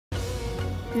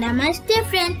Namaste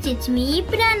friends, it's me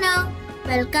Pranav.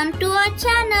 Welcome to our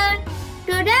channel.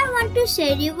 Today I want to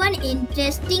share you one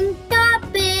interesting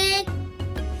topic.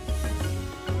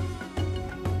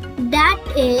 That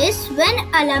is when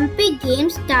Olympic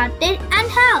Games started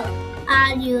and how.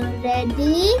 Are you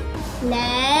ready?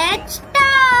 Let's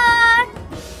start!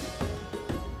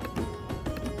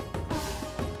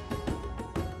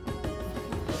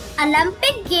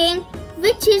 Olympic Games,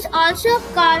 which is also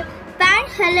called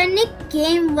Pan-Hellenic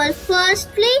Game, was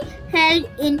firstly held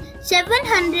in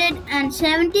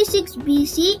 776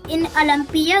 BC in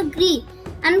Olympia, Greece,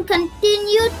 and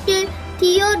continued till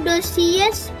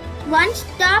Theodosius I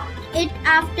stopped it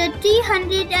after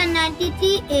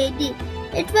 393 AD.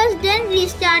 It was then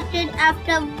restarted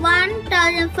after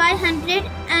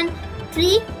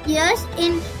 1503 years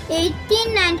in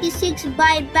 1896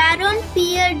 by Baron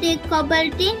Pierre de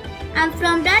Coubertin, and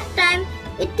from that time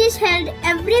it is held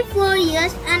every 4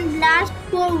 years and lasts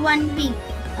for 1 week.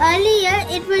 Earlier,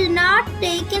 it was not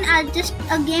taken as just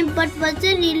a game but was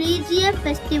a religious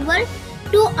festival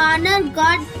to honor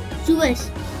god Zeus.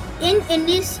 In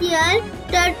initial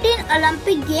 13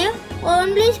 Olympic Games,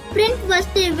 only sprint was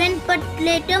the event, but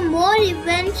later more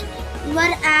events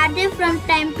were added from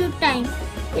time to time.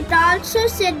 It also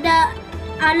said the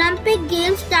Olympic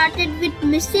Games started with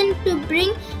mission to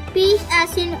bring peace,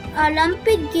 as in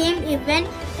Olympic game event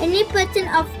any person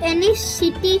of any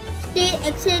city, state,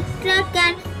 etc.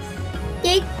 can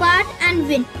take part and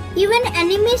win. Even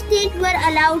enemy states were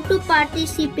allowed to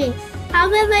participate.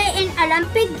 However, in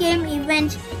Olympic game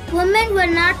events, women were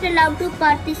not allowed to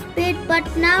participate, but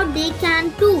now they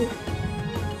can too.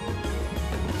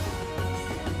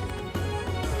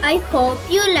 I hope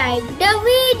you liked the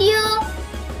video.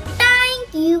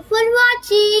 Thank you for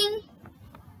watching.